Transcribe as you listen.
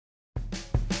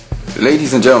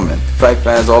Ladies and gentlemen, fight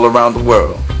fans all around the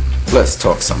world, let's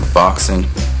talk some boxing.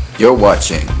 You're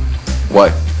watching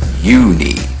What You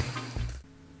Need.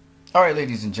 Alright,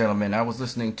 ladies and gentlemen, I was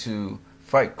listening to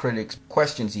Fight Critic's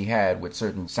questions he had with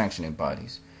certain sanctioning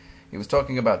bodies. He was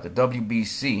talking about the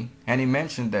WBC, and he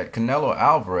mentioned that Canelo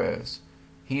Alvarez,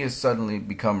 he has suddenly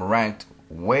become ranked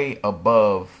way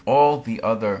above all the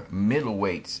other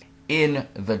middleweights in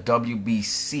the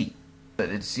WBC.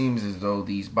 It seems as though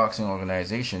these boxing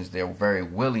organizations, they're very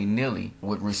willy-nilly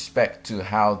with respect to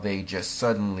how they just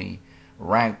suddenly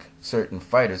rank certain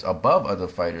fighters above other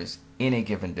fighters in a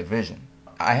given division.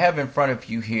 I have in front of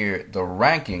you here the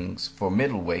rankings for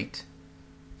middleweight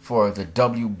for the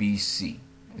WBC.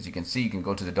 As you can see, you can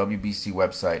go to the WBC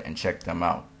website and check them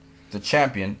out. The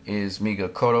champion is Miguel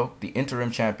Cotto. The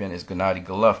interim champion is Gennady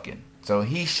Golovkin. So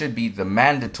he should be the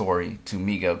mandatory to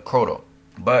Miguel Cotto.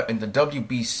 But in the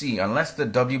WBC, unless the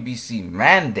WBC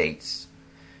mandates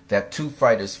that two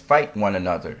fighters fight one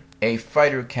another, a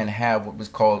fighter can have what was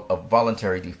called a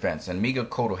voluntary defense. And Miguel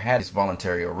Cotto had his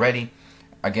voluntary already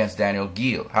against Daniel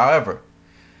Geale. However,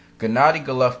 Gennady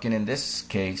Golovkin in this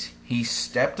case, he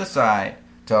stepped aside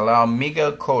to allow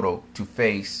Miguel Cotto to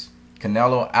face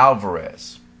Canelo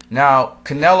Alvarez. Now,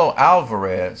 Canelo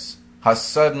Alvarez has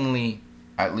suddenly,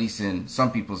 at least in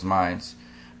some people's minds,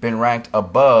 been ranked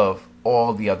above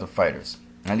all the other fighters.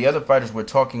 And the other fighters we're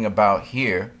talking about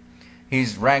here,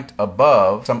 he's ranked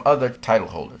above some other title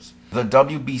holders. The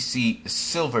WBC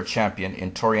silver champion in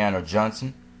Toriano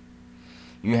Johnson.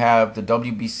 You have the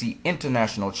WBC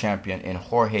international champion in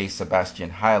Jorge Sebastian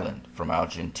Highland from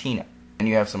Argentina. And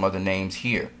you have some other names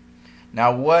here.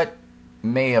 Now, what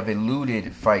may have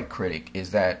eluded Fight Critic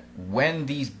is that when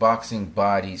these boxing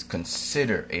bodies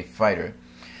consider a fighter,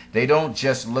 they don't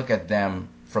just look at them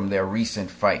from their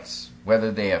recent fights, whether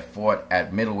they have fought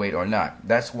at middleweight or not.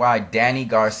 That's why Danny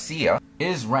Garcia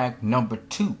is ranked number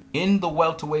 2 in the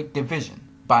welterweight division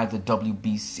by the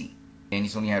WBC. And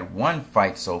he's only had one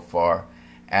fight so far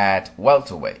at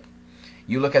welterweight.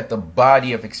 You look at the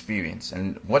body of experience,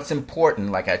 and what's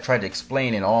important, like I try to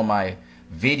explain in all my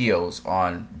videos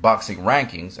on boxing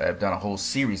rankings, I've done a whole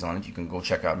series on it, you can go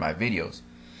check out my videos,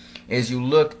 is you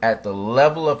look at the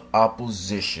level of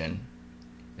opposition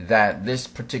that this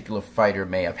particular fighter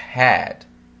may have had.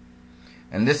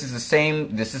 And this is the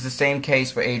same case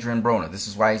for Adrian Broner. This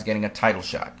is why he's getting a title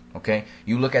shot. Okay?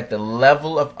 You look at the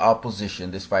level of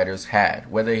opposition this fighter's had,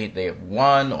 whether they have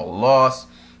won or lost.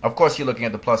 Of course, you're looking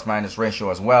at the plus-minus ratio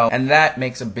as well, and that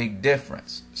makes a big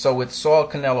difference. So with Saul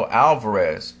Canelo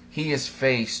Alvarez, he has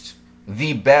faced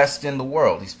the best in the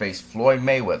world. He's faced Floyd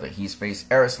Mayweather. He's faced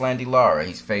Erislandy Lara.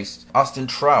 He's faced Austin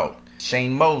Trout,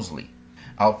 Shane Mosley,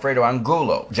 Alfredo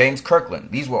Angulo, James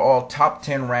Kirkland. These were all top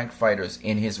 10 ranked fighters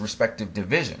in his respective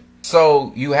division.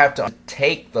 So you have to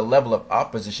take the level of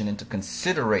opposition into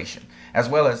consideration, as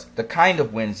well as the kind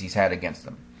of wins he's had against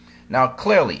them. Now,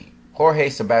 clearly, Jorge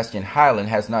Sebastian Highland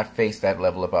has not faced that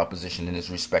level of opposition in his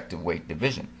respective weight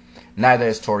division. Neither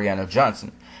has Toriano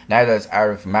Johnson. Neither has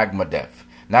Arif Magmadev.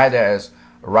 Neither has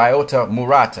Ryota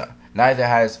Murata. Neither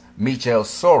has Michel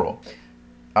Soro.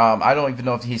 I don't even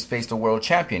know if he's faced a world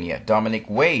champion yet. Dominic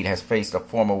Wade has faced a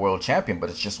former world champion, but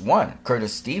it's just one.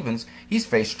 Curtis Stevens, he's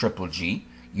faced Triple G,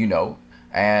 you know,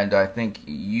 and I think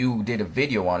you did a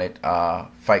video on it,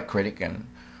 Fight Critic, and,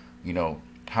 you know,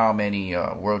 how many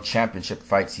world championship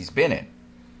fights he's been in.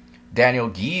 Daniel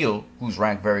Geale, who's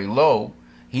ranked very low,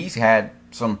 he's had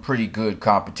some pretty good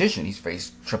competition. He's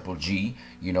faced Triple G,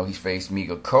 you know, he's faced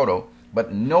Miguel Cotto,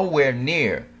 but nowhere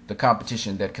near the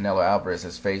competition that Canelo Alvarez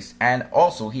has faced, and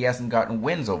also he hasn't gotten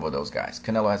wins over those guys.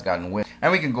 Canelo has gotten wins,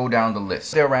 and we can go down the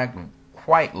list. They're ranked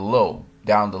quite low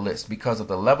down the list because of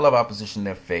the level of opposition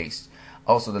they've faced,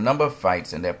 also the number of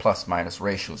fights and their plus-minus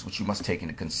ratios, which you must take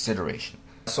into consideration.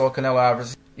 So Canelo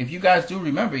Alvarez, if you guys do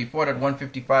remember, he fought at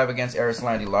 155 against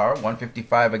Erislandy Lara,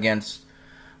 155 against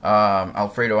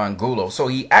Alfredo Angulo. So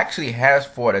he actually has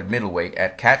fought at middleweight,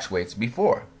 at catchweights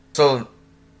before. So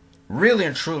really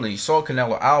and truly, Saul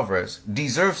Canelo Alvarez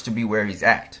deserves to be where he's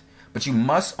at. But you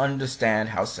must understand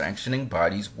how sanctioning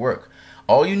bodies work.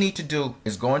 All you need to do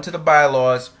is go into the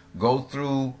bylaws, go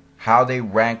through how they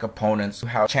rank opponents,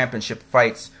 how championship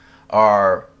fights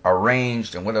are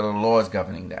arranged, and what are the laws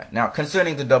governing that. Now,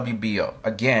 concerning the WBO,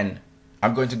 again,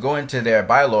 I'm going to go into their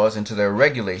bylaws, into their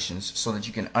regulations, so that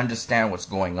you can understand what's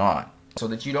going on, so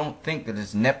that you don't think that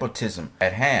it's nepotism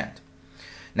at hand.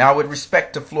 Now, with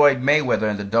respect to Floyd Mayweather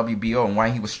and the WBO and why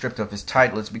he was stripped of his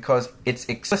title, it's because it's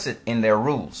explicit in their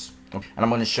rules. And I'm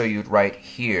going to show you it right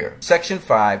here. Section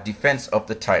 5, Defense of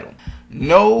the Title.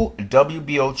 No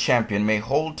WBO champion may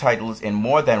hold titles in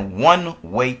more than one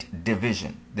weight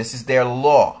division. This is their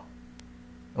law.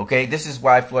 Okay, this is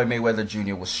why Floyd Mayweather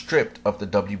Jr. was stripped of the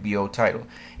WBO title.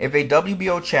 If a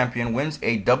WBO champion wins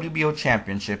a WBO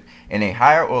championship in a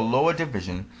higher or lower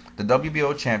division, the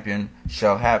WBO champion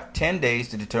shall have 10 days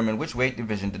to determine which weight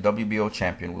division the WBO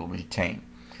champion will retain.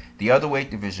 The other weight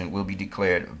division will be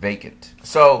declared vacant.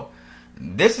 So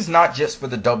this is not just for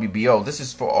the WBO, this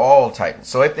is for all titles.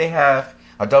 So if they have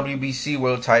a WBC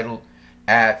world title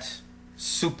at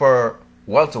super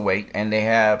welterweight and they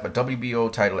have a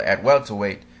WBO title at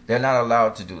welterweight, they're not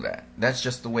allowed to do that. That's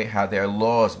just the way how their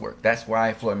laws work. That's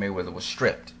why Floyd Mayweather was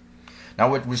stripped.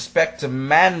 Now, with respect to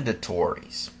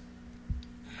mandatories,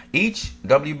 each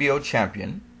WBO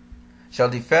champion shall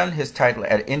defend his title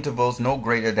at intervals no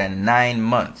greater than 9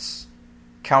 months,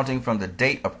 counting from the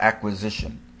date of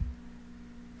acquisition,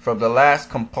 from the last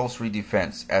compulsory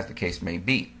defense, as the case may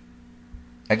be,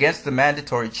 against the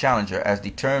mandatory challenger as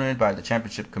determined by the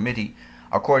championship committee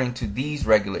according to these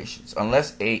regulations,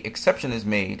 unless an exception is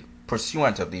made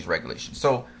pursuant of these regulations.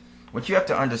 So what you have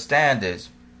to understand is,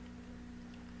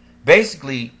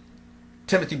 basically,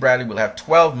 Timothy Bradley will have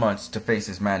 12 months to face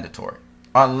his mandatory,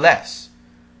 unless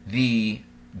the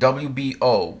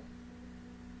WBO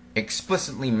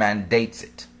explicitly mandates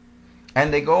it.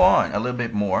 And they go on a little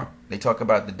bit more. They talk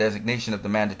about the designation of the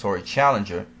mandatory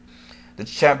challenger. The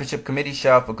championship committee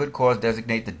shall for good cause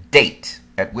designate the date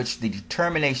at which the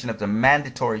determination of the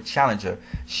mandatory challenger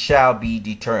shall be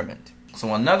determined.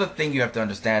 So another thing you have to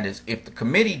understand is, if the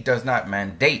committee does not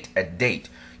mandate a date,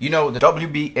 you know, the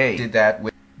WBA did that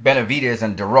with Benavidez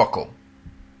and DeRocco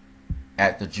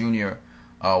at the junior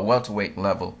welterweight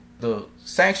level. The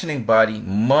sanctioning body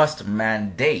must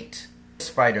mandate this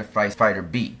fighter fight fighter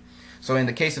B. So in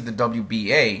the case of the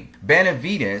WBA,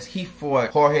 Benavidez, he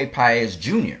fought Jorge Paez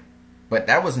Jr., but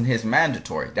that wasn't his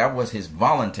mandatory. That was his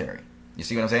voluntary. You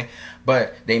see what I'm saying?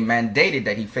 But they mandated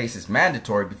that he faces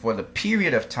mandatory before the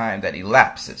period of time that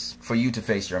elapses for you to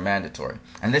face your mandatory.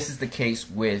 And this is the case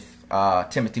with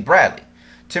Timothy Bradley.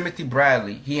 Timothy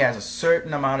Bradley, he has a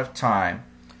certain amount of time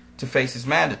to face his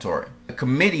mandatory. The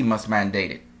committee must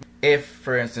mandate it. If,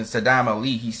 for instance, Saddam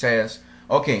Ali, he says,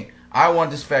 okay, I want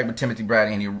this fight with Timothy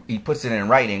Bradley, and he puts it in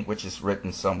writing, which is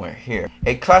written somewhere here.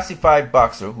 A classified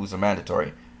boxer, who's a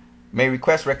mandatory, may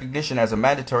request recognition as a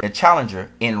mandatory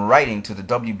challenger in writing to the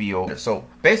WBO. So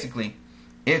basically,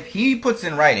 if he puts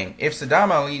in writing, if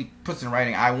Saddam Ali puts in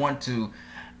writing, I want to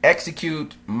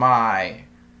execute my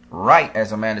right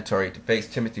as a mandatory to face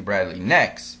Timothy Bradley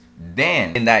next,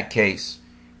 then in that case,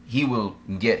 he will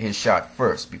get his shot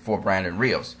first before Brandon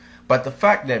Rios. But the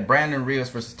fact that Brandon Rios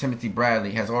versus Timothy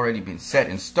Bradley has already been set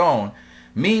in stone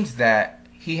means that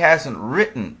he hasn't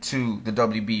written to the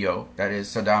WBO, that is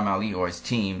Saddam Ali or his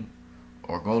team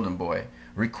or Golden Boy,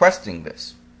 requesting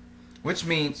this, which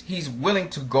means he's willing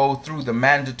to go through the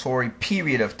mandatory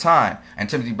period of time. And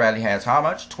Timothy Bradley has how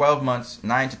much? 12 months,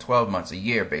 9 to 12 months, a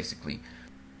year basically,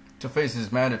 to face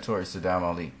his mandatory Saddam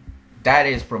Ali. That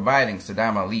is providing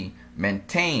Saddam Ali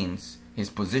maintains his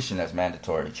position as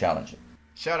mandatory challenger.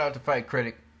 Shout out to Fight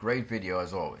Critic. Great video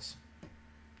as always.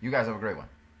 You guys have a great one.